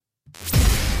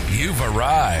You've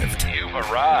arrived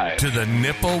to the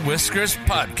Nipple Whiskers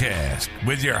Podcast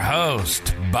with your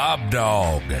host,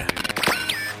 BobDawg.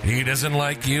 He doesn't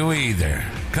like you either.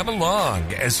 Come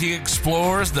along as he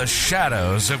explores the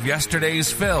shadows of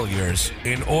yesterday's failures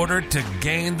in order to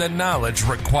gain the knowledge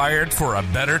required for a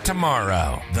better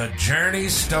tomorrow. The journey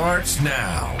starts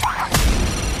now.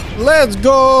 Let's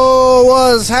go.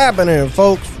 What's happening,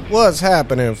 folks?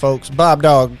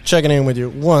 BobDawg checking in with you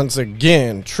once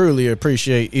again. Truly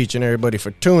appreciate each and everybody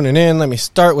for tuning in. Let me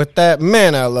start with that.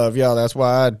 Man, I love y'all. That's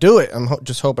why I do it. I'm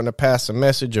just hoping to pass a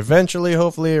message eventually.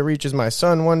 Hopefully it reaches my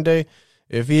son one day.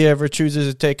 If he ever chooses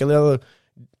to take a little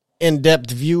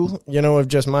in-depth view, of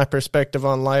just my perspective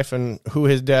on life and who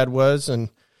his dad was, and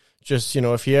just,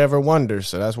 if he ever wonders.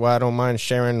 So that's why I don't mind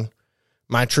sharing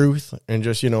my truth and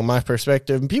just, my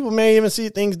perspective. And people may even see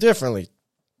things differently.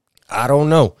 I don't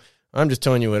know. I'm just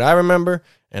telling you what I remember,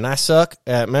 and I suck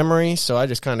at memory, so I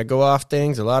just kind of go off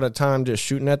things. A lot of time just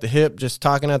shooting at the hip, just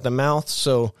talking at the mouth.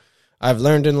 So I've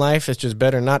learned in life it's just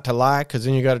better not to lie, because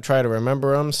then you got to try to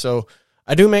remember them. So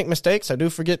I do make mistakes. I do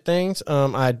forget things.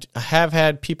 I have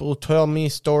had people tell me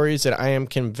stories that I am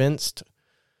convinced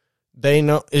they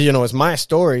know, it's my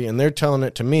story, and they're telling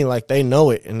it to me like they know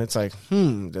it. And it's like,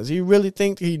 does he really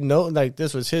think he know, like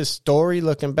this was his story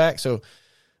looking back? So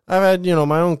I've had,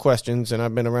 my own questions, and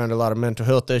I've been around a lot of mental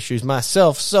health issues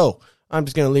myself. So I'm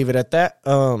just going to leave it at that.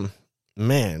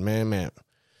 Man.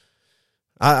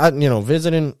 I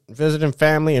visiting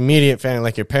family, immediate family,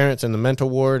 like your parents in the mental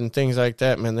ward and things like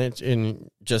that, man. And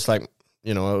just like,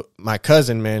 my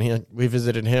cousin, man, we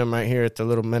visited him right here at the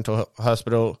little mental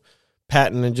hospital,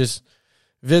 Patton, and just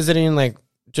visiting like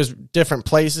just different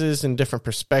places and different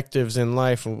perspectives in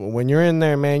life. When you're in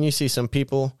there, man, you see some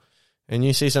people and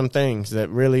you see some things that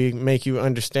really make you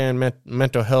understand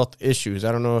mental health issues.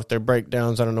 I don't know if they're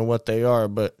breakdowns. I don't know what they are,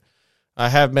 but I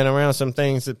have been around some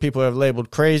things that people have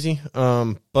labeled crazy.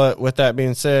 But with that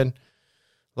being said,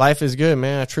 life is good,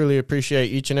 man. I truly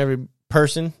appreciate each and every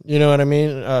person. You know what I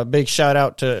mean? Big shout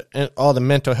out to all the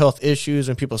mental health issues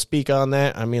when people speak on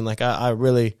that. I mean, like I'm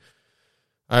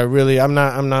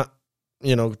not,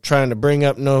 trying to bring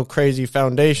up no crazy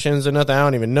foundations or nothing. I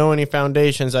don't even know any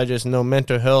foundations. I just know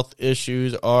mental health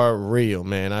issues are real,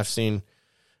 man. I've seen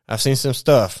some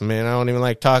stuff, man. I don't even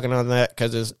like talking on that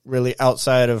because it's really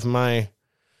outside of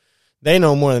they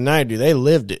know more than I do. They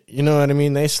lived it. You know what I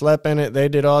mean? They slept in it. They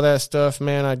did all that stuff,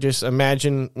 man. I just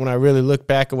imagine when I really look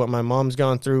back at what my mom's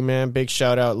gone through, man, big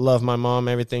shout out. Love my mom.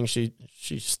 Everything she's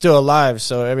still alive.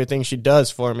 So everything she does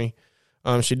for me,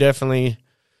 she definitely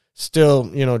still,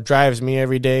 drives me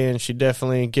every day. And she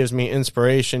definitely gives me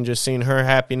inspiration, just seeing her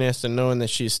happiness and knowing that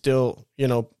she's still,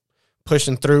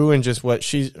 pushing through, and just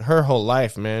her whole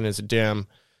life, man, is a damn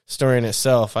story in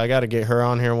itself. I got to get her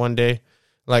on here one day.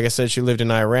 Like I said, she lived in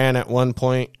Iran at one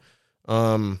point.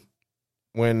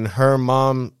 When her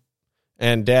mom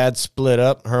and dad split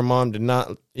up, her mom did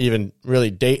not even really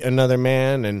date another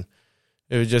man. And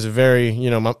it was just very,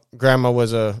 my grandma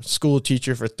was a school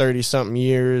teacher for 30 something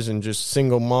years, and just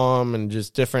single mom, and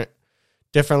just different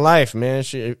life, man.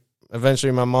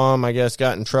 Eventually, my mom, I guess,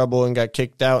 got in trouble and got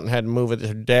kicked out and had to move with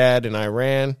her dad in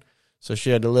Iran. So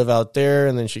she had to live out there,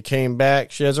 and then she came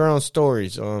back. She has her own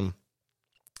stories.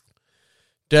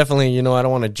 Definitely, I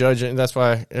don't want to judge it. That's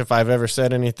why if I've ever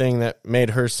said anything that made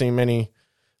her seem any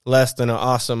less than an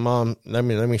awesome mom, let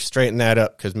me straighten that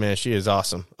up, because, man, she is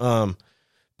awesome.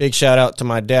 Big shout out to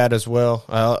my dad as well.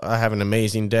 I have an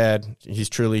amazing dad. He's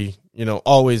truly,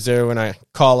 always there when I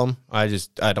call him. I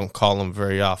don't call him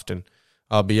very often.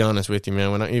 I'll be honest with you,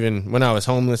 man. When I was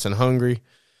homeless and hungry,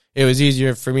 it was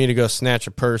easier for me to go snatch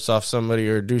a purse off somebody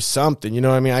or do something. You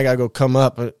know what I mean? I got to go come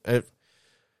up.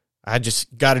 I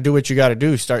just got to do what you got to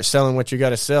do. Start selling what you got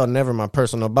to sell. Never my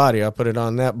personal body. I'll put it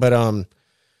on that. But, a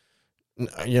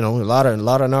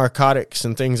lot of narcotics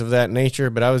and things of that nature.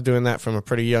 But I was doing that from a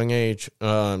pretty young age.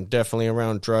 Definitely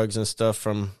around drugs and stuff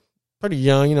from pretty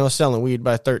young, selling weed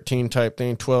by 13 type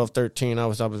thing, 12, 13. I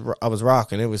was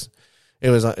rocking. It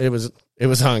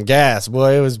was on gas,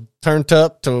 boy. It was turned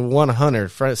up to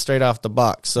 100 straight off the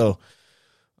box. So,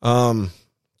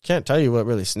 can't tell you what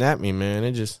really snapped me, man.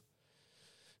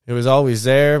 It was always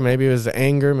there. Maybe it was the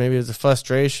anger. Maybe it was the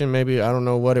frustration. Maybe I don't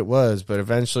know what it was, but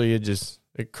eventually it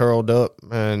curled up,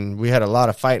 and we had a lot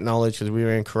of fight knowledge because we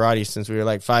were in karate since we were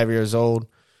like 5 years old.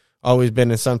 Always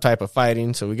been in some type of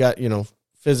fighting. So we got,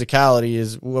 physicality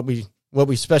is what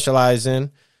we specialize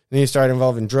in. Then you start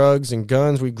involving drugs and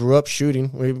guns. We grew up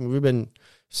shooting. We've been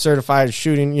certified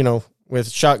shooting, with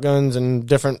shotguns and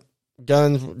different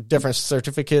guns, different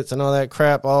certificates and all that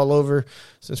crap all over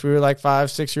since we were like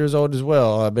 5, 6 years old as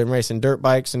well. I've been racing dirt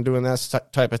bikes and doing that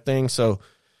type of thing. So,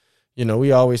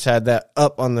 we always had that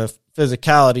up on the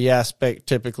physicality aspect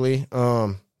typically.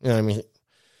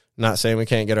 Not saying we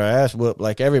can't get our ass whooped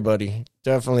like everybody.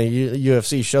 Definitely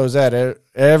UFC shows that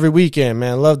every weekend,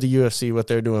 man. Love the UFC, what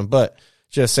they're doing. But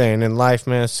just saying, in life,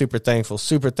 man, super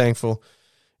thankful.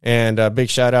 And big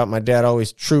shout out. My dad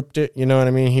always trooped it. You know what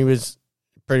I mean? He was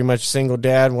pretty much single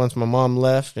dad once my mom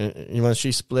left and once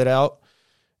she split out.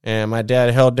 And my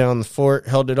dad held down the fort,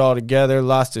 held it all together,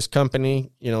 lost his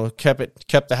company,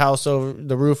 kept the house over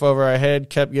the roof over our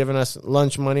head, kept giving us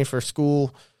lunch money for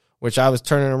school, which I was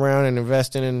turning around and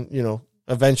investing in,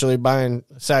 eventually buying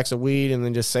sacks of weed and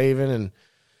then just saving. And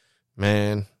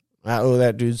man, I owe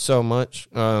that dude so much.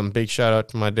 Big shout out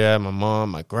to my dad, my mom,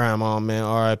 my grandma, man.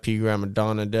 R.I.P. Grandma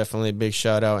Donna, definitely. Big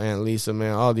shout out Aunt Lisa,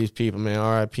 man. All these people, man.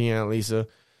 R.I.P. Aunt Lisa.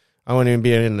 I wouldn't even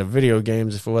be in the video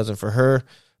games if it wasn't for her.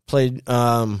 Played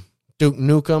Duke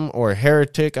Nukem or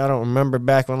Heretic. I don't remember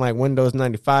back when like Windows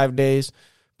 95 days.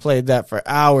 Played that for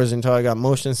hours until I got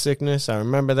motion sickness. I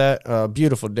remember that.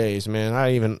 Beautiful days, man.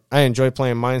 I enjoy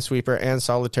playing Minesweeper and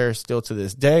Solitaire still to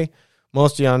this day.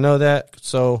 Most of y'all know that.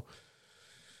 So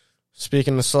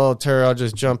speaking of Solitaire, I'll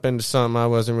just jump into something I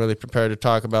wasn't really prepared to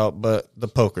talk about, but the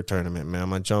poker tournament, man. I'm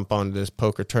going to jump onto this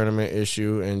poker tournament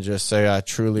issue and just say I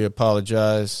truly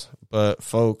apologize. But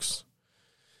folks,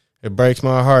 it breaks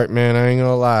my heart, man. I ain't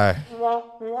gonna lie.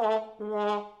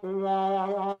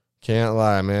 Can't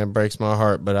lie, man. It breaks my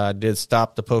heart. But I did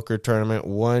stop the poker tournament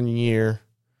 1 year,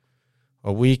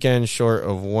 a weekend short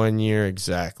of 1 year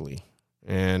exactly.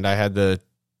 And I had the,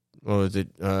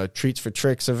 Treats for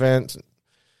Tricks event.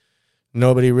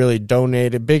 Nobody really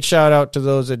donated. Big shout out to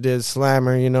those that did.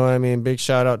 Slammer, you know what I mean? Big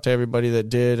shout out to everybody that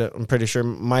did. I'm pretty sure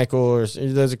Michael,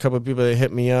 there's a couple of people that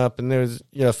hit me up, and there's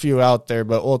a few out there,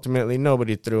 but ultimately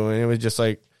nobody threw. And it was just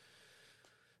like,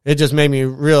 it just made me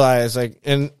realize, like,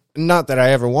 and not that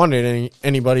I ever wanted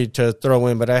anybody to throw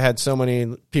in, but I had so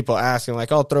many people asking,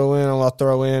 like, I'll throw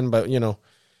in, but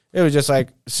it was just like,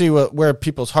 see where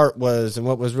people's heart was and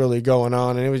what was really going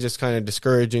on. And it was just kind of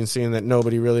discouraging seeing that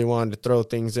nobody really wanted to throw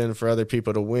things in for other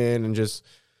people to win, and just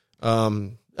a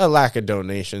lack of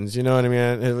donations. You know what I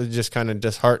mean? It was just kind of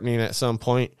disheartening at some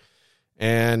point.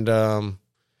 And, the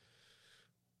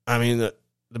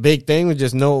big thing was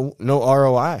just no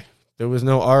ROI. There was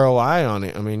no ROI on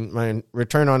it. I mean, my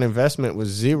return on investment was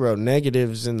zero,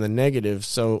 negatives in the negatives.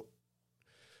 So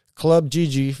Club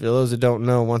GG, for those that don't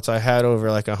know, once I had over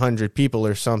like 100 people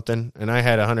or something, and I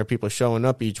had 100 people showing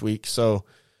up each week, so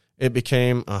it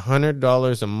became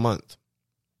 $100 a month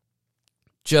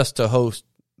just to host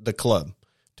the club,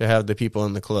 to have the people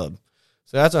in the club.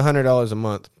 So that's $100 a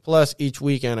month. Plus, each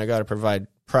weekend I got to provide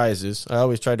prizes. I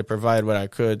always tried to provide what I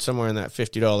could. Somewhere in that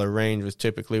 $50 range was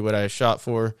typically what I shot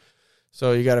for.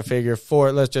 So you got to figure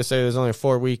let's just say there's only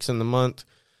 4 weeks in the month,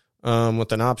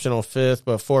 with an optional fifth,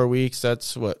 but 4 weeks,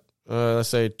 that's what, let's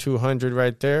say 200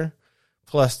 right there,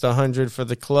 plus the 100 for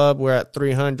the club. We're at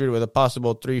 300 with a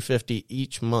possible 350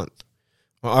 each month.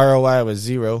 My ROI was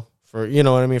zero for,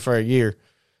 for a year,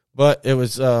 but it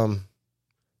was, that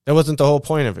wasn't the whole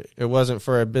point of it. It wasn't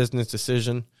for a business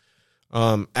decision,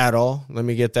 at all. Let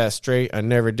me get that straight. I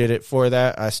never did it for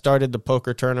that. I started the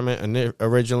poker tournament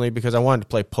originally because I wanted to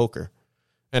play poker.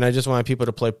 And I just wanted people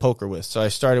to play poker with. So I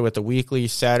started with a weekly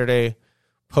Saturday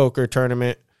poker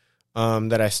tournament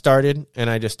that I started, and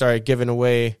I just started giving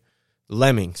away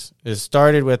lemmings. It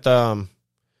started with, let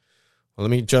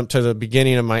me jump to the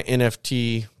beginning of my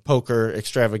NFT poker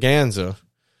extravaganza.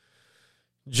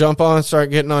 Jump on, start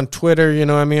getting on Twitter,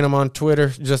 I'm on Twitter,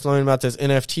 just learning about this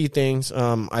NFT things.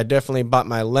 I definitely bought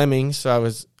my lemmings, so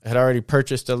had already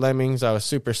purchased the lemmings. I was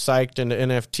super psyched into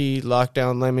NFT,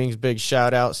 Lockdown Lemmings, big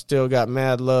shout out. Still got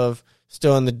mad love,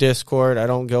 still in the Discord. I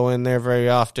don't go in there very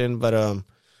often, but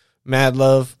mad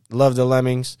love the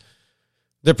lemmings.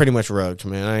 They're pretty much rugged,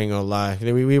 man. I ain't gonna lie.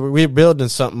 We were building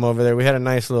something over there. We had a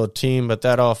nice little team, but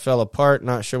that all fell apart.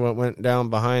 Not sure what went down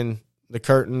behind the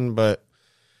curtain, but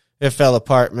it fell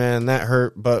apart, man. That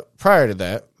hurt. But prior to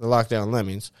that, the Lockdown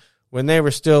Lemmings, when they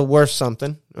were still worth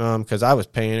something, because I was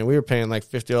paying it. We were paying like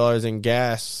 $50 in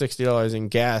gas, $60 in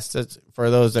gas. That's for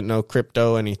those that know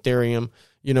crypto and Ethereum.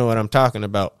 You know what I'm talking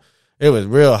about. It was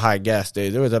real high gas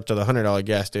days. It was up to the $100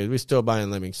 gas days. We still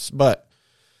buying lemmings. But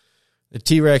the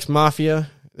T-Rex Mafia,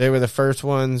 they were the first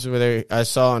ones where I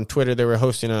saw on Twitter they were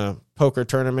hosting a poker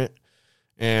tournament.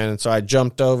 And so I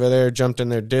jumped over there, jumped in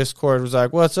their Discord, was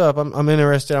like, what's up? I'm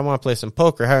interested. I want to play some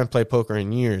poker. I haven't played poker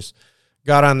in years.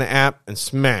 Got on the app and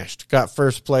smashed. Got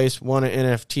first place, won an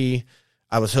NFT.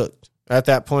 I was hooked. At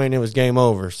that point, it was game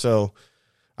over. So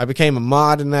I became a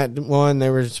mod in that one. They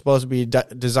were supposed to be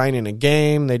designing a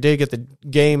game. They did get the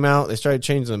game out. They started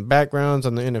changing some backgrounds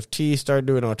on the NFT, started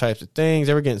doing all types of things.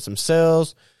 They were getting some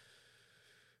sales.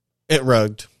 It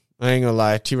rugged. I ain't gonna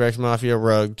lie. T-Rex Mafia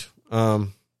rugged.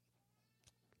 Man,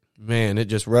 it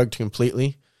just rugged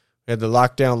completely. We had the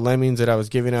lockdown lemmings that I was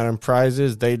giving out on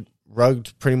prizes. They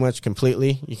rugged pretty much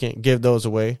completely. You can't give those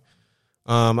away.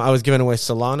 I was giving away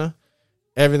Solana.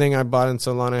 Everything I bought in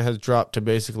Solana has dropped to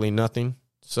basically nothing.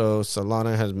 So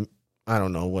Solana has, I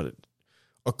don't know what,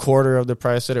 a quarter of the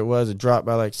price that it was. It dropped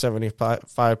by like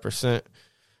 75%.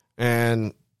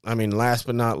 And I mean, last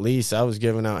but not least, I was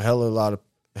giving out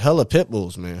hella pit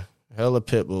bulls, man. Hella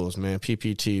pit bulls, man.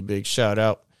 PPT, big shout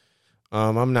out.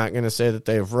 I'm not gonna say that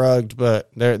they've rugged, but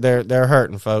they're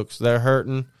hurting, folks. They're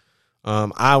hurting.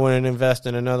 I wouldn't invest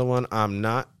in another one. I'm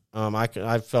not.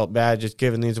 I felt bad just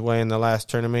giving these away in the last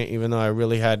tournament, even though I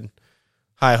really had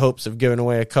high hopes of giving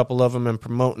away a couple of them and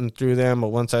promoting through them. But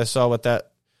once I saw what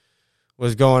that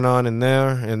was going on in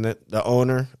there, and the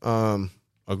owner,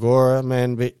 Agora,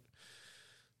 man,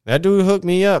 that dude hooked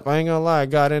me up. I ain't gonna lie. I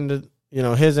got into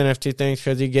his NFT things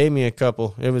because he gave me a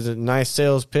couple. It was a nice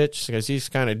sales pitch because he's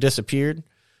kind of disappeared.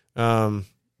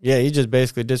 He just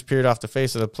basically disappeared off the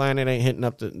face of the planet. Ain't hitting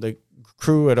up the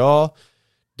crew at all.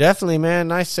 Definitely, man.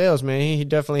 Nice sales, man. He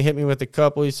definitely hit me with a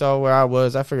couple. He saw where I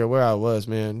was. I forget where I was,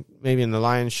 man. Maybe in the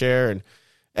lion's share, and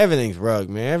everything's rug,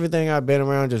 man. Everything I've been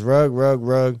around, just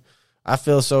rug. I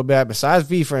feel so bad. Besides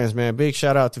V-Friends, man. Big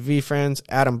shout out to V-Friends.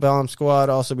 Adam Bellum Squad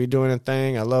also be doing a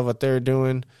thing. I love what they're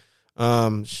doing.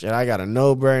 I got a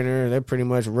no-brainer. They're pretty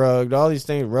much rugged. All these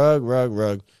things,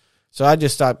 rug. So I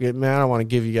just stopped getting, man, I don't want to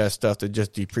give you guys stuff that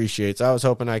just depreciates. I was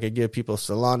hoping I could give people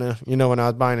Solana, when I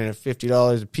was buying it at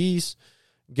 $50 a piece,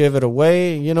 give it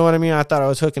away. You know what I mean? I thought I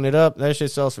was hooking it up. That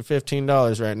shit sells for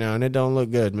 $15 right now, and it don't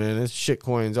look good, man. It's shit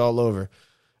coins all over.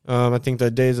 I think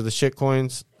the days of the shit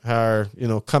coins are,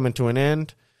 coming to an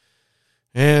end.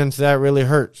 And that really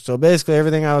hurt. So basically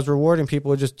everything I was rewarding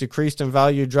people just decreased in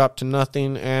value, dropped to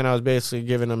nothing, and I was basically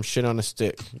giving them shit on a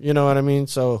stick. You know what I mean?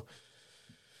 So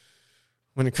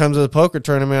when it comes to the poker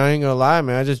tournament, I ain't gonna lie,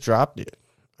 man, I just dropped it.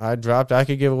 I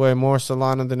could give away more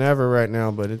Solana than ever right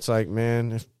now, but it's like,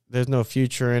 man, if there's no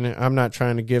future in it, I'm not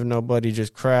trying to give nobody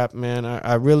just crap, man.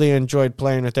 I really enjoyed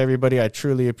playing with everybody. I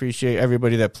truly appreciate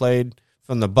everybody that played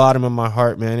from the bottom of my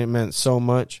heart, man. It meant so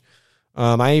much.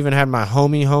 I even had my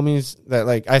homies that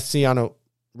like I see on a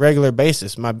regular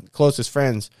basis, my closest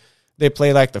friends. They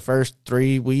play like the first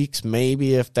 3 weeks,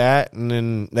 maybe if that, and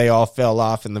then they all fell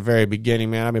off in the very beginning,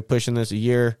 man. I've been pushing this a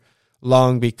year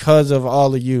long because of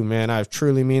all of you, man. I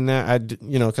truly mean that.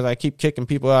 Because I keep kicking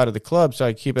people out of the club, so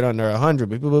I keep it under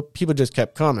 100, but people just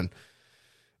kept coming.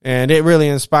 And it really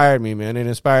inspired me, man. It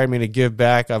inspired me to give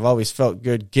back. I've always felt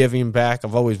good giving back.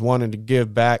 I've always wanted to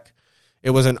give back.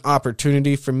 It was an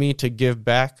opportunity for me to give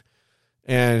back,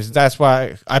 and that's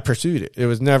why I pursued it. It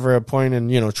was never a point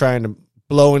in, trying to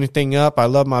blow anything up. I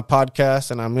love my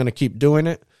podcast, and I'm going to keep doing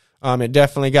it. It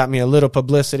definitely got me a little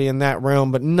publicity in that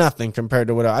realm, but nothing compared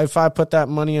to if I put that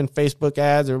money in Facebook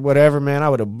ads or whatever, man, I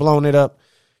would have blown it up.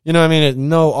 You know what I mean? It's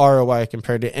no ROI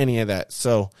compared to any of that.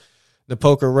 So the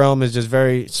poker realm is just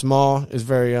very small. It's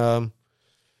very,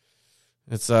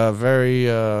 It's a very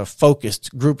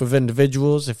focused group of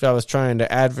individuals. If I was trying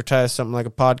to advertise something like a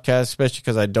podcast, especially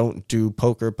because I don't do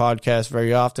poker podcasts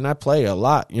very often, I play a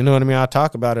lot. You know what I mean? I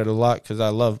talk about it a lot because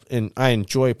I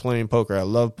enjoy playing poker. I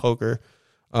love poker.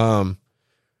 Man,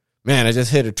 I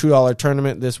just hit a $2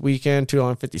 tournament this weekend,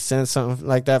 $2.50, something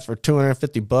like that, for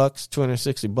 $250,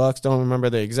 $260. Don't remember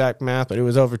the exact math, but it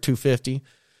was over $250.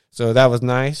 So that was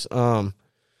nice.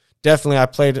 Definitely, I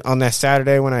played on that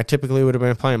Saturday when I typically would have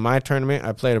been playing my tournament.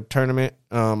 I played a tournament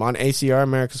on ACR,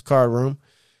 America's Card Room.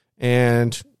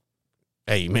 And,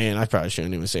 hey, man, I probably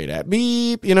shouldn't even say that.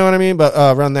 Beep, you know what I mean?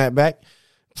 But run that back.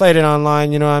 Played it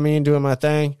online, you know what I mean, doing my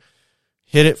thing.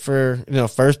 Hit it for,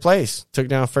 first place. Took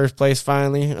down first place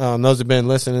finally. Those have been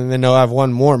listening, they know I've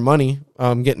won more money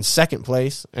getting second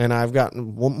place. And I've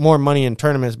gotten more money in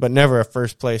tournaments, but never a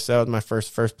first place. That was my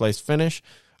first place finish.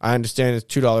 I understand it's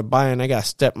 $2 buy-in. I got to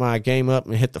step my game up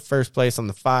and hit the first place on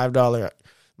the $5.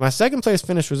 My second place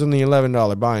finish was in the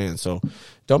 $11 buy-in, so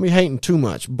don't be hating too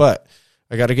much. But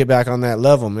I got to get back on that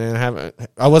level, man.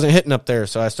 I wasn't hitting up there,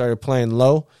 so I started playing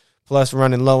low, plus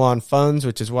running low on funds,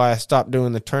 which is why I stopped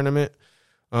doing the tournament.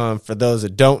 For those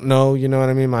that don't know, you know what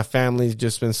I mean? My family's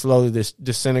just been slowly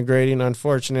disintegrating,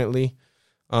 unfortunately.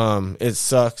 It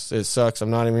sucks. I'm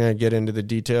not even going to get into the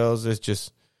details. It's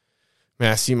just...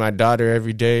 Man, I see my daughter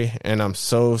every day, and I'm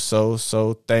so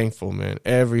thankful, man.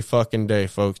 Every fucking day,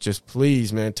 folks. Just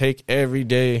please, man, take every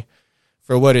day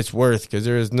for what it's worth, because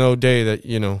there is no day that,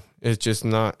 It's just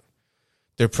not.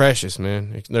 They're precious,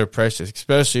 man. They're precious,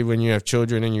 especially when you have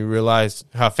children and you realize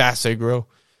how fast they grow.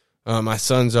 My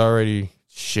son's already,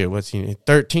 what's he,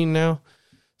 13 now?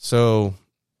 So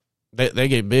they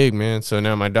get big, man. So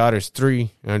now my daughter's 3,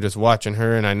 and I'm just watching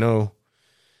her, and I know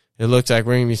it looks like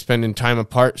we're going to be spending time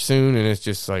apart soon, and it's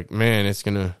just like, man, it's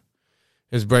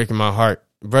breaking my heart.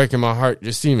 Breaking my heart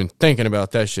just even thinking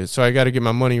about that shit. So I got to get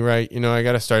my money right. I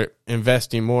got to start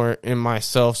investing more in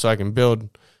myself so I can build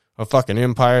a fucking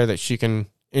empire that she can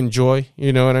enjoy.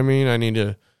 You know what I mean? I need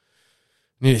to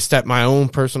step my own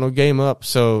personal game up.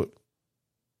 So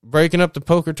breaking up the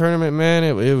poker tournament, man,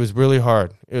 it was really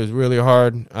hard. It was really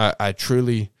hard. I'm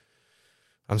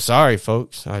sorry,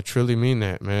 folks. I truly mean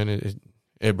that, man.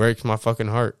 It breaks my fucking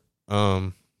heart.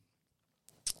 Yeah,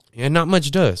 not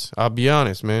much does. I'll be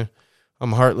honest, man.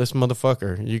 I'm a heartless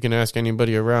motherfucker. You can ask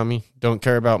anybody around me. Don't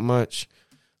care about much.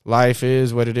 Life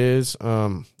is what it is.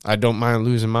 I don't mind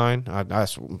losing mine.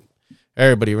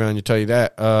 Everybody around you tell you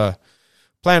that.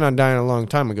 Plan on dying a long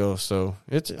time ago. So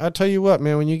I tell you what,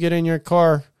 man, when you get in your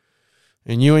car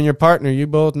and you and your partner, you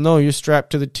both know you're strapped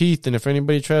to the teeth. And if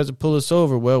anybody tries to pull us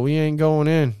over, well, we ain't going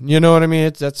in. You know what I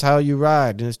mean? That's how you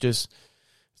ride. And it's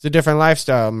a different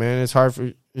lifestyle, man. It's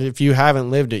hard if you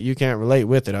haven't lived it, you can't relate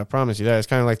with it. I promise you that. It's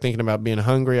kind of like thinking about being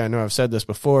hungry. I know I've said this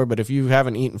before, but if you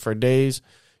haven't eaten for days,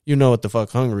 you know what the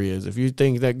fuck hungry is. If you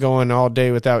think that going all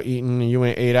day without eating, and you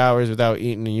went 8 hours without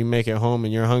eating, and you make it home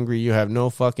and you're hungry, you have no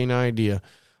fucking idea.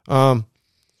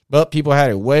 But people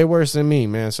had it way worse than me,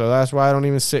 man. So that's why I don't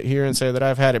even sit here and say that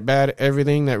I've had it bad.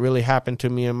 Everything that really happened to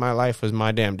me in my life was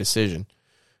my damn decision.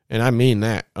 And I mean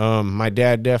that. My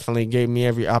dad definitely gave me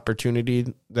every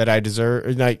opportunity that I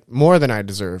deserve, like more than I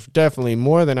deserved. Definitely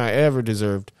more than I ever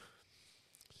deserved.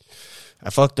 I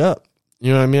fucked up.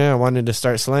 You know what I mean? I wanted to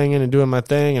start slanging and doing my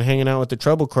thing and hanging out with the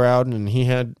trouble crowd, and he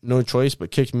had no choice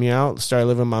but kicked me out. Started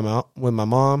living with my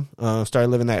mom. Started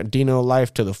living that Dino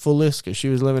life to the fullest because she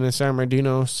was living in San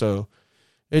Bernardino. So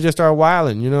it just started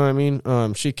wilding. You know what I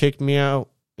mean? She kicked me out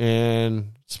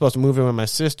and supposed to move in with my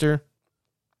sister.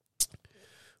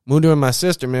 Moved in with my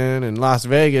sister, man, in Las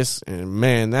Vegas, and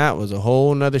man, that was a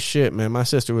whole nother shit, man. My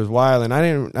sister was wild, and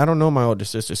I don't know my older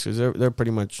sisters because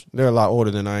they're a lot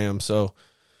older than I am. So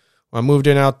when I moved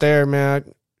in out there,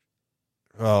 man,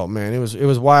 oh man, it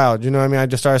was wild. You know what I mean? I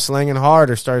just started slanging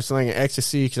harder, started slanging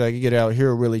ecstasy because I could get it out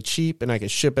here really cheap, and I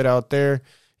could ship it out there.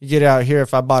 You get it out here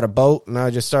if I bought a boat, and I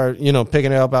just started,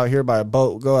 picking it up out here by a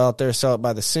boat, go out there, sell it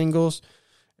by the singles,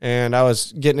 and I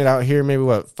was getting it out here maybe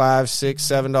 $5, $6,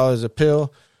 $7 a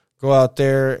pill. Go out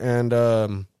there and,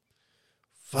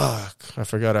 I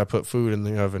forgot I put food in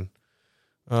the oven.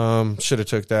 Should have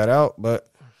took that out, but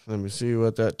let me see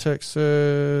what that text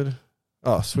said.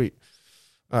 Oh, sweet.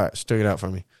 All right, she took it out for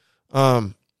me.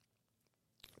 Damn,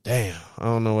 I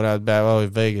don't know what I was bad. Oh,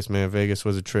 Vegas, man. Vegas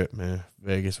was a trip, man.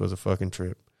 Vegas was a fucking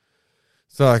trip.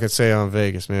 That's all I could say on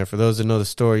Vegas, man. For those that know the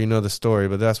story, you know the story,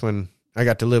 but that's when I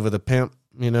got to live with a pimp,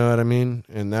 you know what I mean?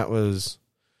 And that was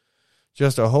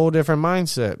just a whole different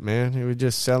mindset, man. It was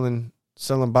just selling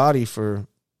body for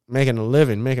making a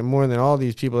living, making more than all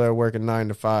these people that are working 9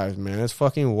 to 5s, man. It's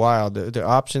fucking wild. The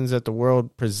options that the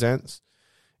world presents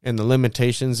and the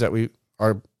limitations that we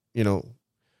are,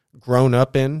 grown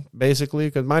up in, basically.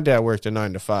 Because my dad worked a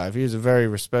 9 to 5. He was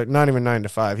not even 9 to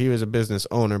 5. He was a business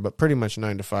owner, but pretty much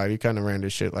 9 to 5. He kind of ran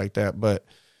his shit like that, but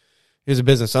he was a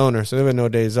business owner, so there were no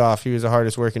days off. He was the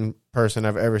hardest working person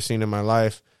I've ever seen in my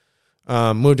life.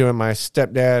 Moved in with my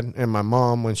stepdad and my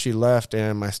mom when she left,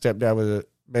 and my stepdad was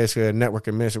basically a network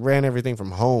administrator. Ran everything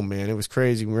from home, man. It was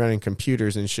crazy running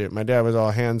computers and shit. My dad was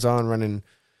all hands-on running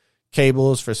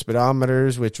cables for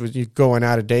speedometers, which was going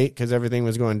out of date because everything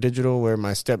was going digital, where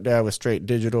my stepdad was straight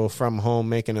digital from home,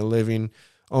 making a living,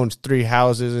 owns 3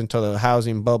 houses until the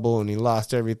housing bubble, and he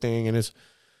lost everything. And it's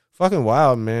fucking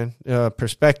wild, man.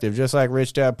 Perspective, just like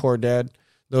Rich Dad, Poor Dad.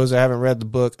 Those that haven't read the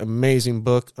book, amazing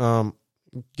book.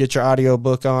 Get your audio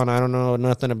book on. I don't know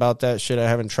nothing about that shit. I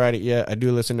haven't tried it yet. I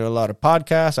do listen to a lot of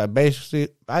podcasts.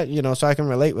 So I can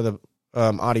relate with a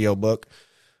audio book.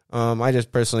 I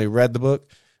just personally read the book.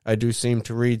 I do seem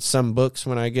to read some books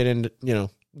when I get into,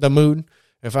 the mood.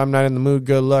 If I'm not in the mood,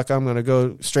 good luck. I'm going to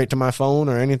go straight to my phone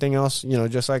or anything else,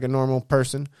 just like a normal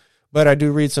person. But I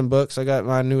do read some books. I got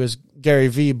my newest Gary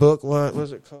V book. What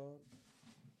was it called?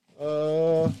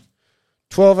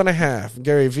 12 and a half.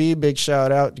 Gary V, big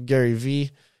shout out to Gary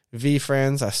V. V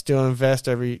friends, I still invest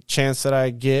every chance that I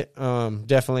get.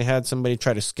 Definitely had somebody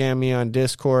try to scam me on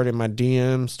Discord in my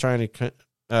DMs, trying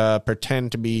to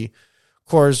pretend to be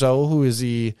Corzo, who is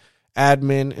the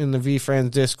admin in the V friends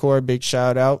Discord. Big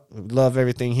shout out. Love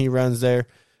everything he runs there.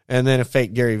 And then a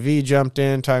fake Gary V jumped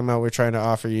in talking about we're trying to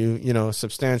offer you, a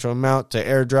substantial amount to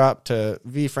airdrop to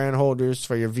VFran holders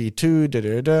for your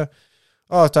V2,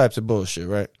 all types of bullshit,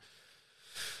 right?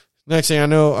 Next thing I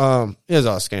know, it was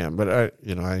all scam, but I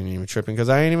ain't even tripping because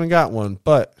I ain't even got one.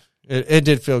 But it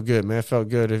did feel good, man. It felt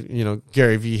good, if,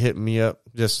 Gary V hitting me up.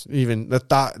 Just even the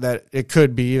thought that it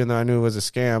could be, even though I knew it was a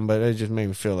scam, but it just made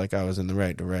me feel like I was in the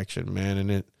right direction, man.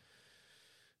 And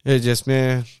it just,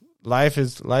 man, life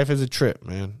is a trip,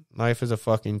 man. Life is a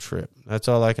fucking trip. That's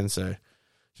all I can say.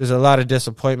 Just a lot of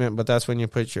disappointment, but that's when you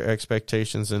put your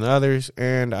expectations in others,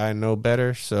 and I know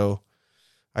better, so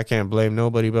I can't blame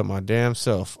nobody but my damn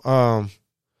self.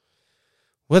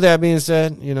 With that being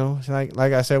said, like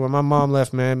I said, when my mom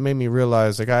left, man, it made me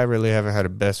realize, like, I really haven't had a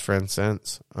best friend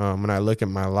since. When I look at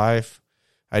my life,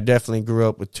 I definitely grew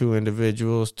up with two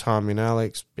individuals, Tommy and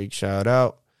Alex. Big shout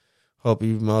out. Hope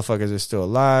you motherfuckers are still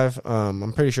alive.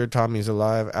 I'm pretty sure Tommy's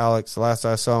alive. Alex, the last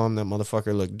I saw him, that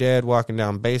motherfucker looked dead walking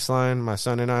down baseline. My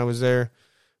son and I was there.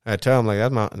 I tell him, like,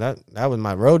 that was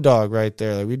my road dog right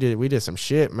there. Like, we did some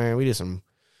shit, man. We did some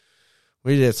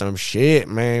shit,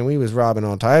 man. We was robbing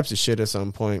all types of shit at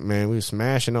some point, man. We was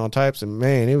smashing all types of,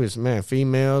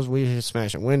 females. We was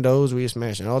smashing windows. We was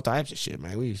smashing all types of shit,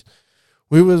 man.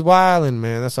 We was wilding,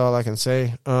 man. That's all I can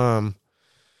say. Man,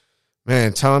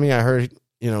 Tommy, I heard,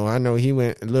 I know he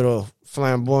went a little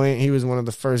flamboyant. He was one of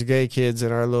the first gay kids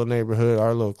in our little neighborhood,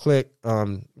 our little clique.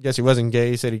 Guess he wasn't gay.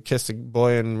 He said he kissed a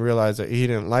boy and realized that he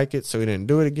didn't like it, so he didn't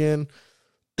do it again.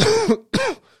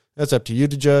 That's up to you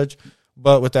to judge.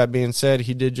 But with that being said,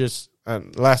 he did just,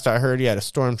 last I heard, he had a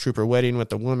stormtrooper wedding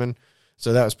with a woman.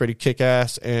 So that was pretty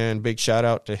kick-ass, and big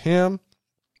shout-out to him.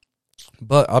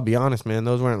 But I'll be honest, man,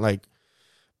 those weren't, like,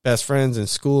 best friends in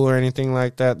school or anything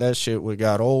like that. That shit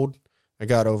got old. I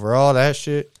got over all that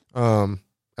shit. I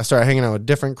started hanging out with a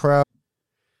different crowd.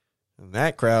 And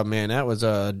that crowd, man, that was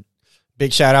a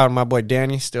big shout-out to my boy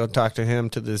Danny. Still talk to him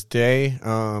to this day.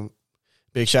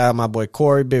 Big shout out to my boy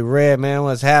Corey, Big Red, man.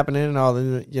 What's happening? All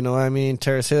the,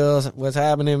 Terrace Hills. What's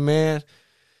happening, man?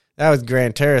 That was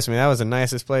Grand Terrace, man. That was the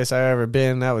nicest place I've ever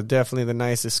been. That was definitely the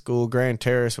nicest school. Grand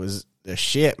Terrace was the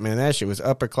shit, man. That shit was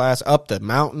upper class, up the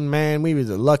mountain, man. We were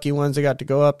the lucky ones that got to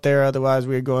go up there. Otherwise,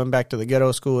 we were going back to the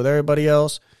ghetto school with everybody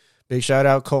else. Big shout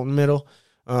out Colton Middle.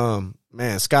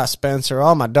 Man, Scott Spencer,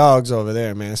 all my dogs over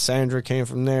there, man. Sandra came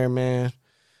from there, man.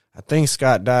 I think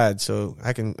Scott died, so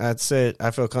that's it.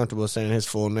 I feel comfortable saying his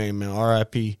full name, man.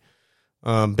 R.I.P.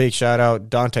 Big shout out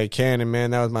Dante Cannon,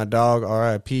 man. That was my dog.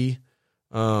 R.I.P.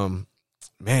 Man,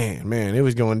 it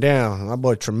was going down. My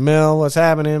boy Tramiel, what's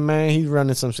happening, man? He's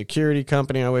running some security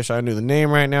company. I wish I knew the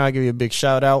name right now. I'll give you a big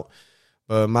shout out.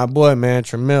 But my boy, man,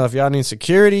 Tramiel, if y'all need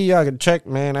security, y'all can check,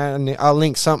 man. I'll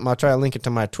link something. I'll try to link it to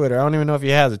my Twitter. I don't even know if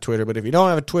he has a Twitter, but if you don't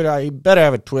have a Twitter, you better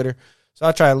have a Twitter. So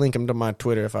I'll try to link him to my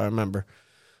Twitter if I remember.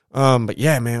 But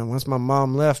yeah, man, once my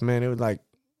mom left, man, it was like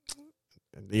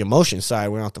the emotion side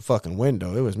went out the fucking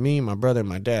window. It was me, my brother, and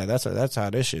my dad. That's how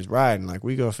this shit's riding. Like,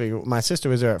 we gonna figure. My sister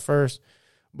was there at first,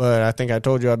 but I think I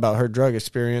told you about her drug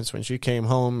experience when she came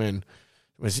home and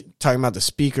was talking about the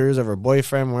speakers of her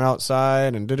boyfriend were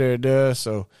outside and da-da-da.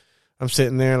 So I'm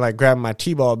sitting there, like, grabbing my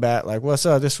T-ball bat, like, what's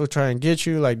up? This will try and get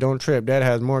you. Like, don't trip. Dad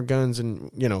has more guns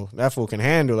than, that fool can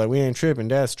handle. Like, we ain't tripping.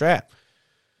 Dad's strapped.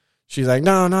 She's like,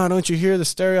 no, don't you hear the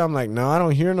stereo? I'm like, no, I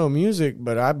don't hear no music,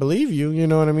 but I believe you. You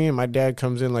know what I mean? My dad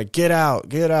comes in like, get out.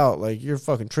 Like, you're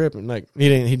fucking tripping. Like, he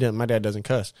didn't, my dad doesn't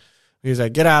cuss. He's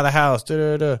like, get out of the house.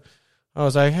 Da-da-da. I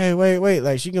was like, hey, wait.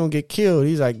 Like, she gonna get killed.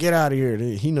 He's like, get out of here.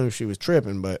 He knew she was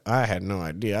tripping, but I had no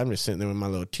idea. I'm just sitting there with my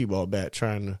little T-ball bat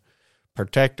trying to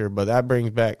protect her. But that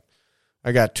brings back,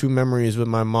 I got two memories with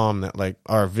my mom that, like,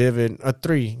 are vivid.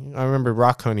 Three. I remember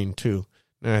rock hunting too.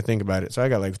 Now I think about it. So I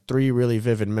got like three really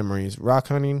vivid memories. Rock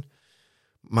hunting,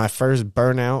 my first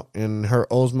burnout in her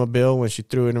Oldsmobile when she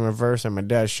threw it in reverse at my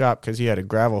dad's shop because he had a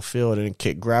gravel field and it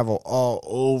kicked gravel all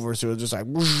over. So it was just like,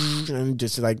 and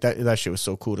just like that shit was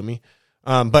so cool to me.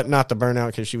 But not the burnout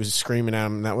because she was screaming at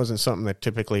him. That wasn't something that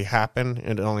typically happened.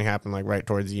 It only happened like right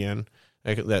towards the end.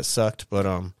 That sucked. But,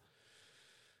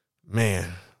 man,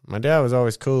 my dad was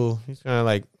always cool. He's kind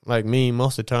of like me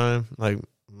most of the time. Like,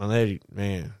 my lady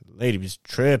was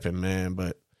tripping, man,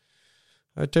 but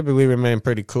I typically remain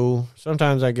pretty cool.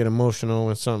 Sometimes I get emotional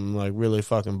when something like really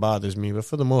fucking bothers me, but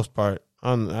for the most part,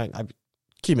 I'm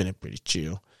keeping it pretty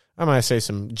chill. I might say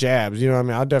some jabs, you know what I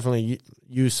mean? I'll definitely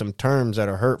use some terms that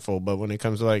are hurtful, but when it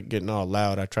comes to like getting all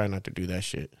loud, I try not to do that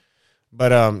shit.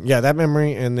 But yeah, that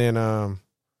memory, and then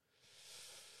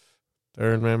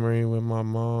third memory with my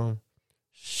mom.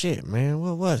 Shit, man,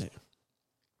 what was it?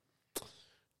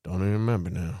 Don't even remember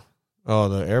now. Oh,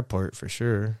 the airport for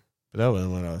sure. But that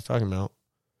wasn't what I was talking about.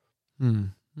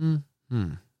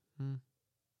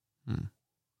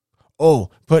 Oh,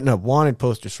 putting up wanted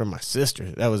posters for my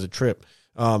sister. That was a trip.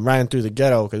 Riding through the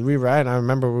ghetto because I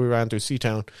remember we were riding through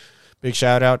C-Town. Big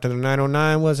shout out to the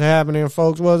 909. What's happening,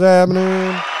 folks? What's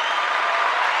happening?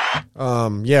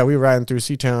 Yeah, we were riding through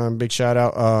C-Town. Big shout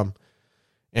out.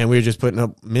 And we were just putting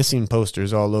up missing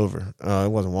posters all over.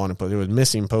 It wasn't wanted posters. It was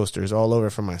missing posters all over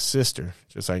for my sister.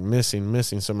 Just like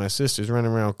missing. So my sister's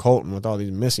running around Colton with all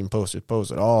these missing posters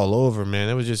posted all over, man.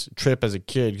 It was just a trip as a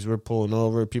kid because we're pulling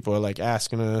over. People are like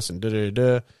asking us and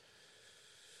da-da-da-da.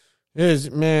 It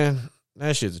was, man,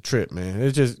 that shit's a trip, man.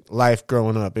 It's just life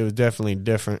growing up. It was definitely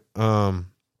different.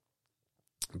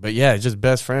 But yeah, just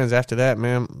best friends after that,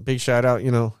 man. Big shout out,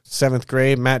 7th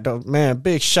grade, Matt Del, man,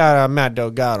 big shout out Matt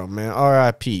Delgado, man.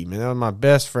 R.I.P., man. That was my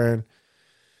best friend.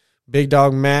 Big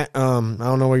dog Matt. I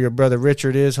don't know where your brother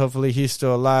Richard is. Hopefully he's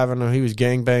still alive. I know he was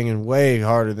gangbanging way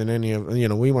harder than any of,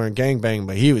 we weren't gangbanging,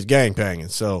 but he was gangbanging.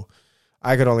 So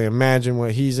I could only imagine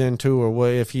what he's into or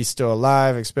what if he's still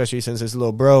alive, especially since his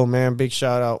little bro, man. Big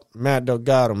shout out Matt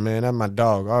Delgado, man. That's my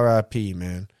dog. R.I.P.,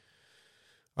 man.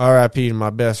 R.I.P. to my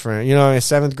best friend.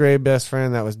 7th grade best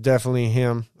friend, that was definitely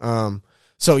him.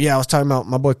 So, yeah, I was talking about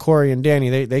my boy Corey and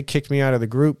Danny. They kicked me out of the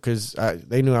group because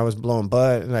they knew I was blowing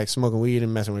bud and, like, smoking weed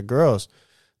and messing with girls.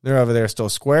 They're over there still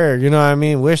square, you know what I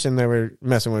mean? Wishing they were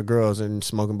messing with girls and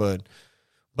smoking bud.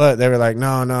 But they were like,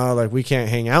 no, like, we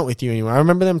can't hang out with you anymore. I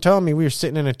remember them telling me we were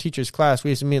sitting in a teacher's class. We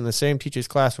used to meet in the same teacher's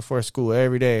class before school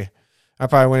every day. I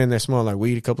probably went in there smoking, like,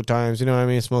 weed a couple times, you know what I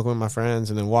mean? Smoking with my friends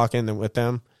and then walk in with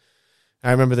them. I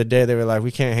remember the day they were like,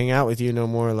 we can't hang out with you no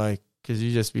more, like, because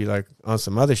you just be, like, on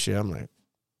some other shit. I'm like,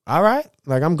 all right.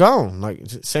 Like, I'm gone. Like,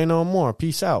 say no more.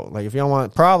 Peace out. Like, if y'all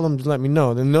want problems, let me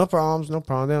know. Then no problems, no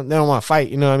problem. They don't want to fight,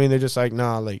 you know what I mean? They're just like,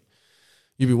 nah, like,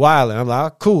 you be wilding. I'm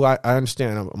like, oh, cool, I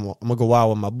understand. I'm going to go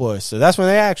wild with my boys. So that's when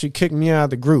they actually kicked me out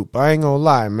of the group. I ain't going to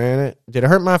lie, man. Did it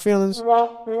hurt my feelings?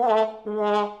 Hell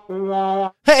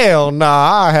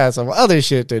nah. I had some other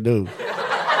shit to do.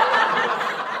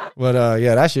 But,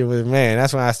 yeah, that shit was, man,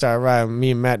 that's when I started riding.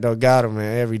 Me and Matt Delgado,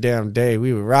 man, every damn day.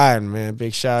 We were riding, man.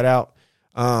 Big shout out.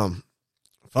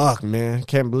 Fuck, man.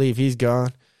 Can't believe he's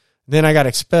gone. Then I got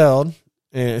expelled.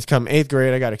 And it's come 8th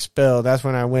grade, I got expelled. That's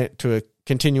when I went to a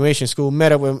continuation school.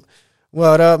 Met up with,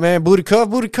 what up, man? Booty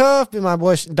Cuff. And my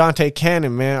boy Dante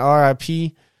Cannon, man.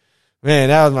 R.I.P. Man,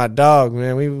 that was my dog,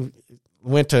 man. We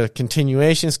went to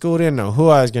continuation school, didn't know who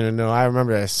I was going to know. I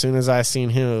remember as soon as I seen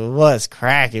him, it was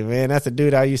cracking, man. That's the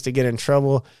dude I used to get in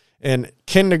trouble in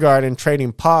kindergarten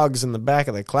trading pogs in the back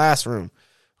of the classroom.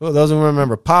 Well, those who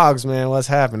remember pogs, man, what's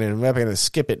happening? Back in the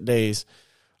skip it days.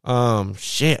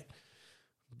 Shit.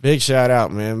 Big shout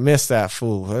out, man. Missed that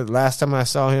fool. Last time I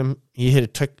saw him, he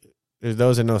took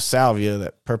those that know salvia,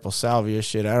 that purple salvia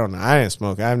shit. I don't know. I didn't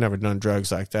smoke. I've never done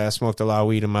drugs like that. I smoked a lot of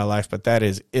weed in my life, but that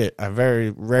is it. I very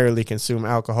rarely consume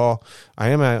alcohol. I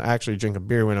am actually drink a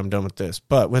beer when I'm done with this.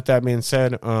 But with that being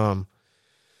said,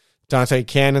 Dante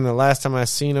Cannon, the last time I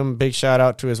seen him, big shout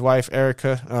out to his wife,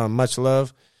 Erica. Much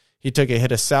love. He took a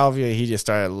hit of salvia. He just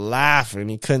started laughing.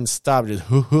 He couldn't stop. Just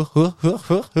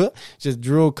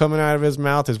drool coming out of his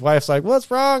mouth. His wife's like,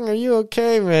 what's wrong? Are you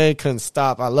okay, man? He couldn't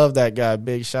stop. I love that guy.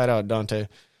 Big shout out, Dante.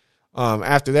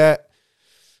 After that,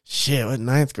 shit, what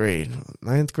 9th grade?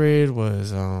 9th grade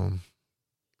was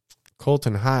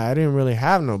Colton High. I didn't really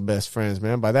have no best friends,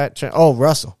 man. By that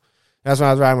Russell. That's when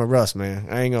I was riding with Russ, man.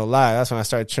 I ain't gonna lie. That's when I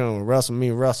started chilling with Russell. Me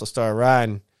and Russell started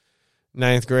riding.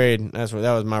 9th grade, that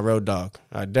was my road dog.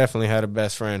 I definitely had a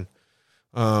best friend.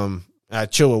 I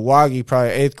chill with Woggy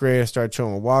probably 8th grade. I started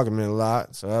chilling with Woggerman a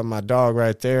lot. So that's my dog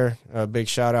right there. Big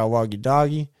shout out Woggy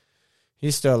Doggy.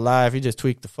 He's still alive. He just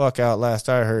tweaked the fuck out last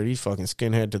I heard. He's fucking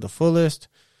skinhead to the fullest.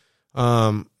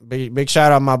 Big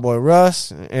shout out my boy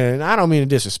Russ. And I don't mean to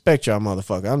disrespect y'all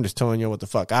motherfucker. I'm just telling you what the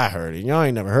fuck I heard. And y'all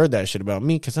ain't never heard that shit about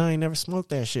me because I ain't never smoked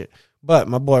that shit. But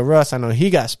my boy Russ, I know he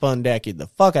got spun dacky the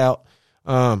fuck out.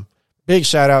 Big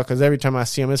shout out because every time I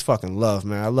see him, it's fucking love,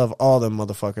 man. I love all them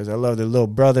motherfuckers. I love their little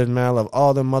brothers, man. I love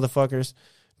all them motherfuckers,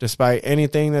 despite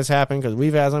anything that's happened, because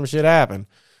we've had some shit happen.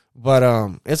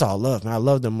 But it's all love, man. I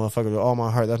love them motherfuckers with all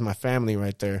my heart. That's my family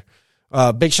right there.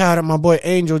 Big shout out, my boy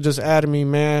Angel just added me,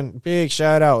 man. Big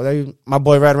shout out. My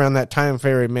boy right around that time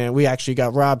period, man. We actually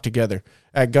got robbed together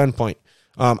at gunpoint.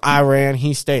 I ran,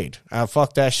 he stayed.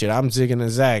 Fuck that shit. I'm zigging and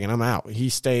zagging. I'm out. He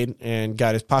stayed and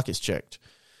got his pockets checked.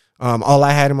 All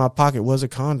I had in my pocket was a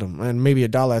condom and maybe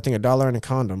 $1. I think $1 and a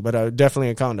condom, but definitely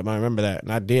a condom. I remember that.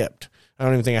 And I dipped. I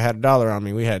don't even think I had $1 on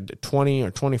me. We had 20 or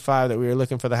 25 that we were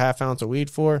looking for the half ounce of weed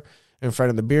for in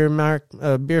front of the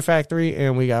beer factory.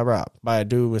 And we got robbed by a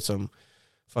dude with some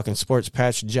fucking sports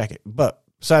patch jacket. But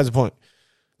besides the point,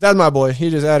 That's my boy.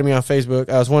 He just added me on Facebook.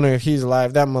 I was wondering if he's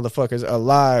alive. That motherfucker's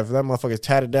alive. That motherfucker's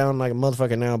tatted down like a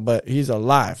motherfucker now, but he's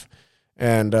alive.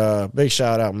 And big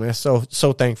shout out, man. So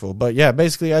thankful. But yeah,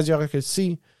 basically, as y'all could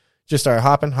see, just started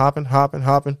hopping.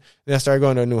 Then I started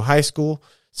going to a new high school,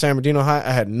 San Bernardino High.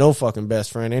 I had no fucking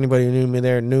best friend. Anybody who knew me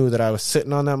there knew that I was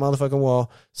sitting on that motherfucking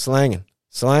wall, slanging.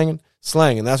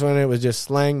 That's when it was just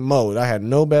slang mode. I had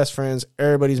no best friends.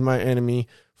 Everybody's my enemy.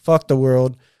 Fuck the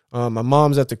world. My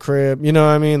mom's at the crib. You know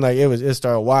what I mean? Like, it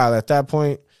started wild. At that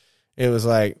point, it was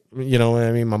like, you know what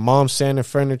I mean? My mom's sanding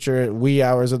furniture at wee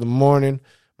hours of the morning.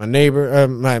 My neighbor,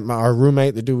 our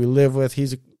roommate, the dude we live with,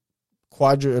 he's a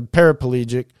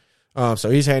paraplegic. So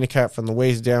he's handicapped from the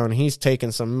waist down. He's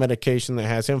taking some medication that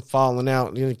has him falling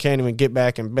out. He can't even get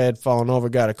back in bed, falling over.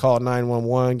 Got to call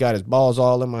 911. Got his balls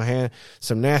all in my hand.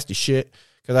 Some nasty shit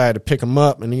because I had to pick him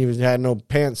up and he had no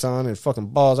pants on and fucking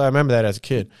balls. I remember that as a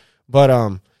kid. But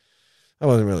I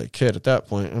wasn't really a kid at that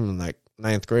point. I'm in like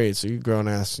 9th grade, so you grown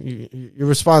ass. You're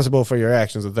responsible for your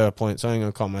actions at that point, so I ain't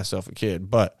going to call myself a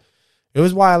kid. But it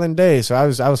was wilding days, so I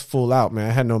was full out, man.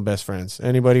 I had no best friends.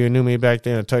 Anybody who knew me back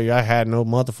then will tell you I had no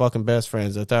motherfucking best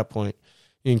friends at that point.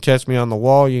 You can catch me on the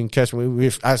wall. You can catch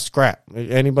me. I scrap.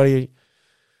 Anybody,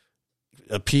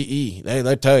 a PE,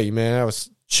 they tell you, man, I was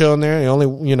chilling there. The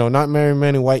only, not very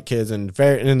many white kids, and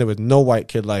there was no white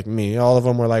kid like me. All of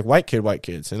them were like white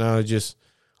kids, and I was just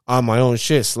on my own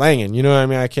shit, slanging. You know what I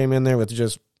mean? I came in there with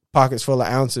just pockets full of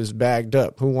ounces bagged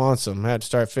up. Who wants them? I had to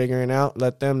start figuring out,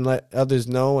 let others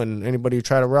know, and anybody who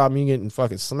try to rob me getting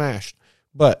fucking smashed.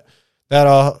 But that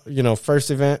all,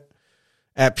 first event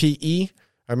at PE,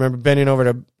 I remember bending over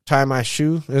to tie my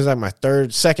shoe. It was like my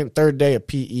third day of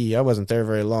PE. I wasn't there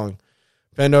very long.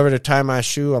 Bend over to tie my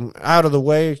shoe. I'm out of the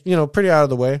way, pretty out of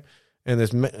the way. And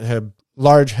this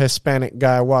large Hispanic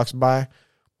guy walks by.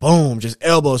 Boom, just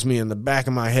elbows me in the back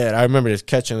of my head. I remember just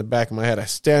catching the back of my head. I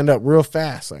stand up real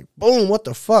fast, like, boom, what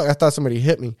the fuck? I thought somebody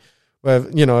hit me. But,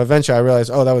 eventually I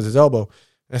realized, oh, that was his elbow.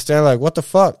 And I stand like, what the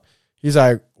fuck? He's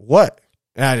like, what?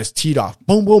 And I just teed off.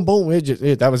 Boom, boom, boom.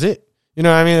 That was it. You know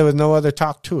what I mean? There was no other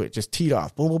talk to it. Just teed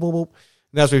off. Boom, boom, boom, boom.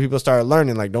 And that's where people started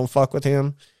learning, like, don't fuck with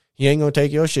him. He ain't going to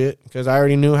take your shit because I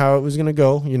already knew how it was going to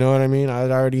go. You know what I mean? I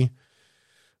already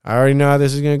know how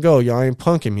this is going to go. Y'all ain't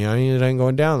punking me. It ain't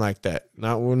going down like that.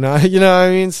 Not, you know what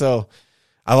I mean? So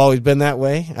I've always been that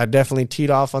way. I definitely teed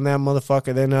off on that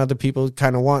motherfucker. Then other people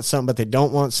kind of want something, but they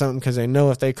don't want something because they know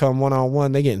if they come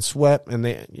one-on-one, they getting swept, and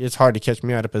it's hard to catch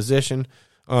me out of position.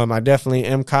 I definitely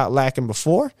am caught lacking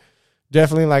before.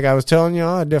 Definitely, like I was telling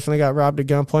y'all, I definitely got robbed at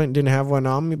gunpoint and didn't have one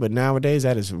on me, but nowadays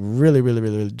that is really, really,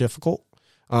 really, really difficult.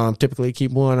 Typically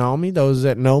keep one on me. Those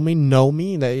that know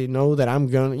me. They know that I'm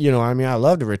going to, I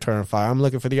love to return fire. I'm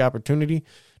looking for the opportunity.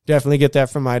 Definitely get that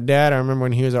from my dad. I remember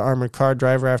when he was an armored car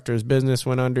driver after his business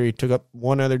went under, he took up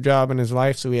one other job in his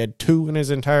life. So he had 2 in his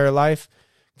entire life.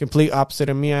 Complete opposite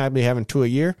of me. I'd be having 2 a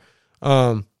year.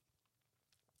 Fuck,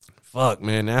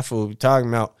 man. That's what we're talking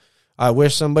about. I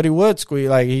wish somebody would squeeze.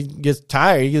 Like, he gets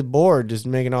tired. He gets bored just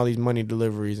making all these money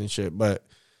deliveries and shit. But,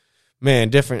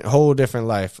 man, whole different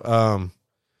life.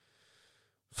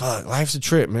 Fuck, life's a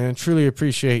trip, man. Truly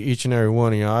appreciate each and every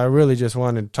one of y'all. I really just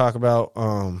wanted to talk about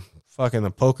fucking the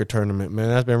poker tournament, man.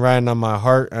 That's been riding on my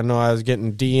heart. I know I was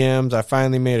getting DMs. I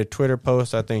finally made a Twitter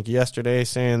post, I think yesterday,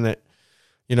 saying that,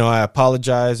 I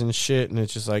apologize and shit. And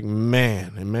it's just like,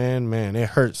 man, it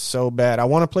hurts so bad. I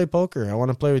want to play poker. I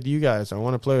want to play with you guys. I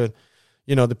want to play with,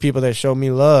 the people that show me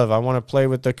love. I want to play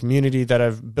with the community that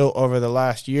I've built over the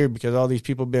last year, because all these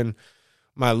people have been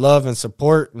my love and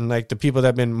support, and like the people that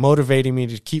have been motivating me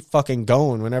to keep fucking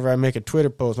going whenever I make a Twitter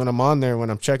post, when I'm on there, when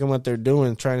I'm checking what they're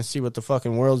doing, trying to see what the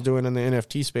fucking world's doing in the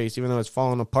NFT space, even though it's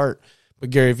falling apart.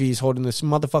 But Gary V's holding this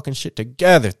motherfucking shit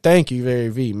together. Thank you, Gary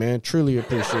V, man. Truly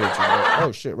appreciate you.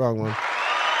 Oh, shit, wrong one.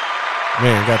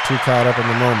 Man, got too caught up in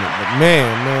the moment. But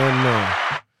man.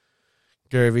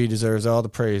 Gary V deserves all the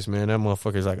praise, man. That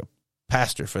motherfucker's like a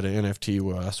pastor for the NFT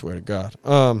world, I swear to God.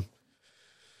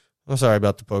 I'm sorry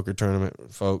about the poker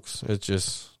tournament, folks. It's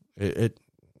just, it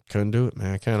couldn't do it,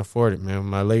 man. I can't afford it, man.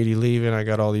 My lady leaving, I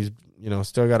got all these,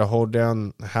 still got to hold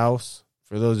down the house.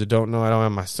 For those that don't know, I don't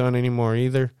have my son anymore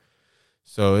either.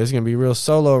 So it's going to be real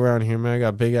solo around here, man. I got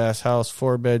a big-ass house,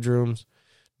 4 bedrooms.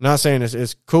 Not saying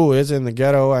it's cool. It's in the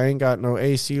ghetto. I ain't got no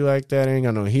AC like that. I ain't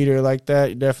got no heater like that.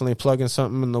 You're definitely plugging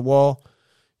something in the wall.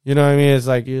 You know what I mean? It's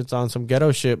like it's on some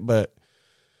ghetto shit, but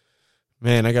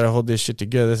man, I got to hold this shit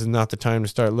together. This is not the time to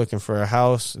start looking for a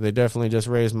house. They definitely just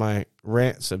raised my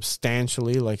rent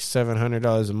substantially, like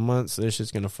 $700 a month. So this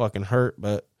shit's going to fucking hurt.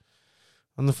 But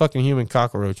I'm the fucking human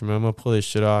cockroach, man. I'm going to pull this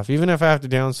shit off. Even if I have to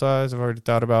downsize, I've already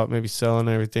thought about maybe selling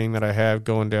everything that I have,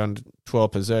 going down to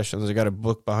 12 possessions. I got a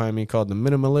book behind me called The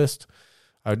Minimalist.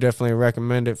 I would definitely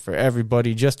recommend it for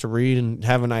everybody just to read and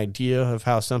have an idea of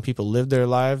how some people live their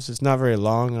lives. It's not very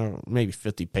long, or maybe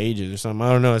 50 pages or something.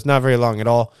 I don't know. It's not very long at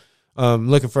all.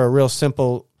 Looking for a real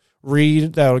simple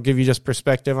read that will give you just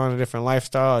perspective on a different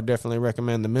lifestyle, I definitely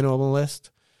recommend The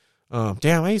Minimalist.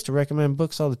 Damn, I used to recommend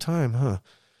books all the time, huh?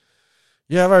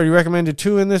 Yeah, I've already recommended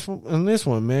 2 in this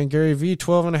one, man. Gary V,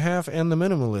 12 and a half, and The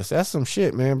Minimalist. That's some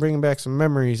shit, man. Bringing back some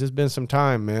memories. It's been some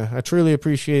time, man. I truly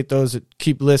appreciate those that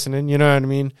keep listening. You know what I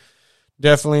mean?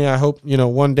 Definitely, I hope,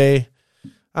 one day.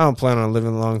 I don't plan on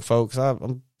living long, folks.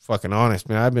 I'm fucking honest,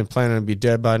 man. I've been planning to be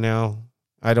dead by now.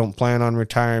 I don't plan on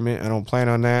retirement. I don't plan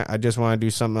on that. I just want to do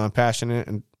something I'm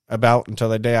passionate about until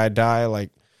the day I die. Like,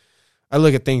 I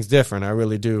look at things different. I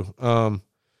really do.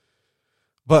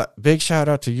 But big shout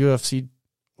out to UFC.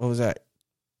 What was that?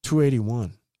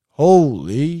 281.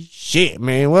 Holy shit,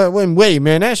 man. Wait,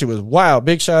 man. That shit was wild.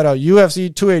 Big shout out.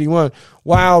 UFC 281.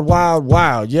 Wild, wild,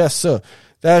 wild. Yes, sir.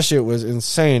 That shit was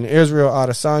insane. Israel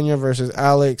Adesanya versus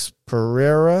Alex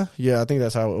Pereira. Yeah, I think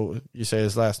that's how you say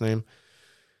his last name.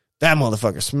 That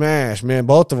motherfucker smashed, man.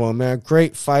 Both of them, man.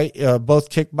 Great fight.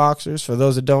 Both kickboxers. For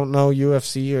those that don't know,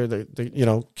 UFC or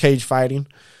the cage fighting.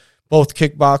 Both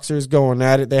kickboxers going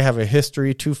at it. They have a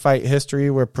history, 2-fight history,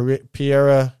 where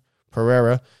Pereira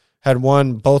had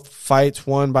won both fights,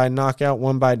 one by knockout,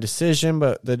 one by decision,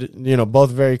 but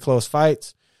both very close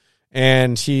fights.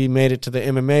 And he made it to the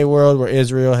MMA world, where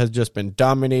Israel has just been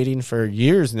dominating for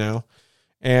years now.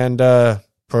 And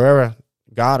Pereira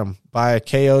got him by a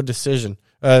KO decision.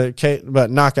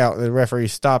 But knockout, the referee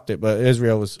stopped it, but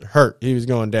Israel was hurt. He was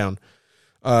going down.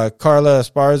 Carla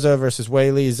Esparza versus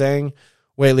Weili Zhang.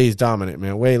 Weili's dominant,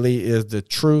 man. Weili is the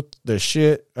truth, the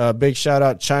shit. Big shout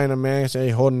out China, man. Say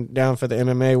holding down for the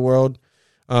MMA world.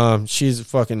 She's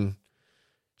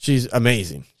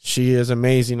amazing. She is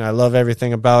amazing. I love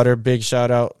everything about her. Big shout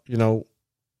out, Weili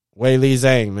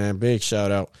Zhang, man. Big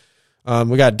shout out.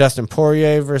 We got Dustin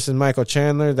Poirier versus Michael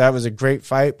Chandler. That was a great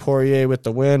fight. Poirier with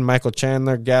the win. Michael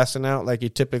Chandler gassing out like he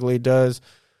typically does.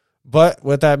 But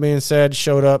with that being said,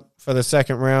 showed up for the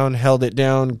second round, held it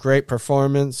down. Great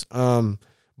performance.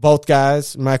 Both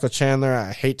guys, Michael Chandler,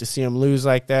 I hate to see him lose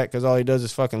like that because all he does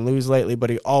is fucking lose lately,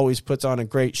 but he always puts on a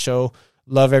great show.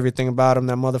 Love everything about him.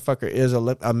 That motherfucker is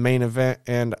a main event,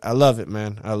 and I love it,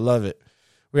 man. I love it.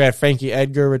 We had Frankie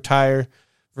Edgar retire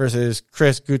versus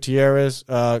Chris Gutierrez.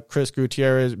 Chris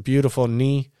Gutierrez, beautiful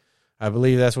knee. I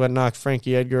believe that's what knocked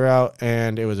Frankie Edgar out,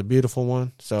 and it was a beautiful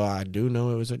one, so I do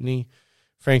know it was a knee.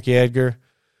 Frankie Edgar,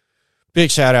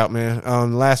 big shout out, man.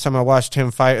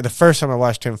 The first time I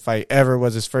watched him fight ever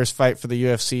was his first fight for the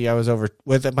UFC. I was over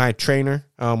with my trainer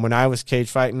when I was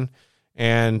cage fighting,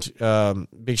 and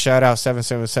big shout out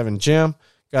 777 Jim.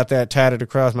 Got that tatted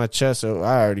across my chest, so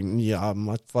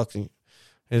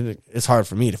it's hard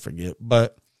for me to forget.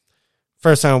 But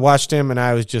first time I watched him, and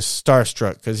I was just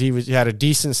starstruck because he had a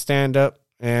decent stand up,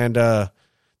 and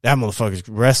that motherfucker's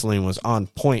wrestling was on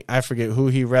point. I forget who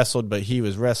he wrestled, but he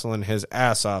was wrestling his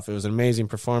ass off. It was an amazing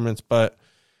performance, but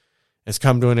it's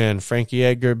come to an end. Frankie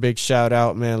Edgar, big shout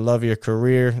out, man. Love your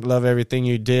career. Love everything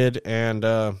you did, and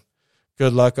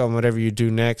good luck on whatever you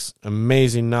do next.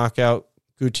 Amazing knockout.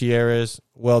 Gutierrez,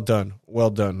 well done.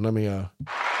 Well done. Let me give you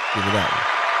that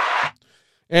one.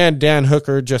 And Dan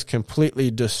Hooker just completely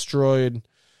destroyed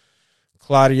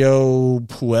Claudio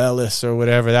Puelis or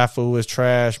whatever. That fool was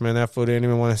trash, man. That fool didn't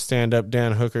even want to stand up.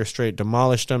 Dan Hooker straight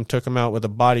demolished him, took him out with a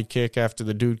body kick after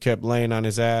the dude kept laying on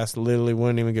his ass. Literally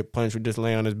wouldn't even get punched, would just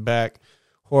lay on his back.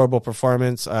 Horrible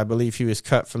performance. I believe he was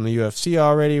cut from the UFC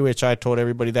already, which I told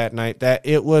everybody that night that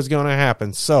it was going to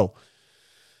happen. So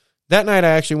that night I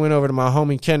actually went over to my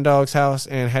homie Ken Dog's house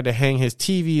and had to hang his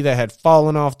TV that had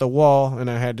fallen off the wall, and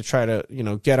I had to try to,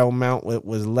 ghetto mount what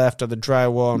was left of the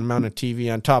drywall and mount a TV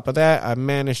on top of that. I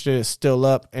managed it. It's still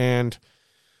up, and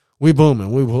we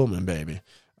booming, baby.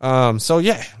 So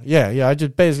yeah, I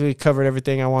just basically covered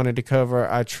everything I wanted to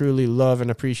cover. I truly love and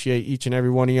appreciate each and every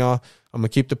one of y'all. I'm going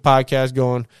to keep the podcast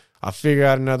going. I'll figure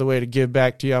out another way to give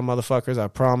back to y'all motherfuckers, I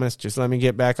promise. Just let me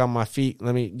get back on my feet.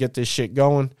 Let me get this shit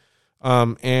going.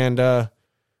 And I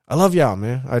love y'all,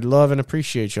 man. I'd love and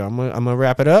appreciate y'all. I'm gonna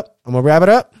wrap it up. Wrap it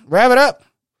up.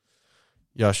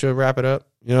 Y'all should wrap it up.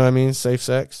 You know what I mean? Safe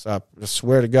sex. I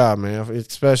swear to God, man.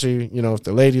 Especially, if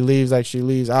the lady leaves like she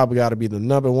leaves, I'll got to be the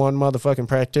number one motherfucking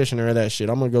practitioner of that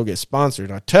shit. I'm gonna go get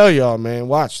sponsored. I tell y'all, man,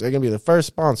 watch. They're gonna be the first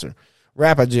sponsor.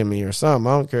 Rapper Jimmy or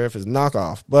something. I don't care if it's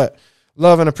knockoff. But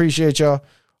love and appreciate y'all.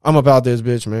 I'm about this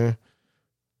bitch, man.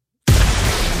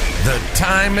 The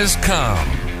time has come.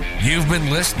 You've been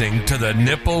listening to the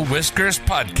Nipple Whiskers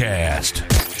Podcast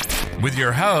with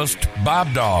your host,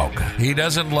 BobDawg. He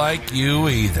doesn't like you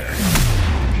either.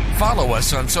 Follow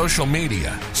us on social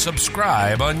media,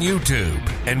 subscribe on YouTube,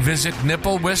 and visit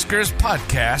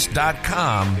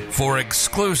nipplewhiskerspodcast.com for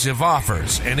exclusive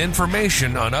offers and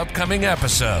information on upcoming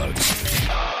episodes.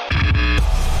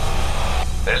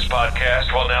 This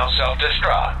podcast will now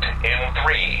self-destruct in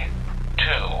 3, 2,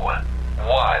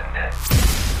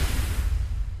 1.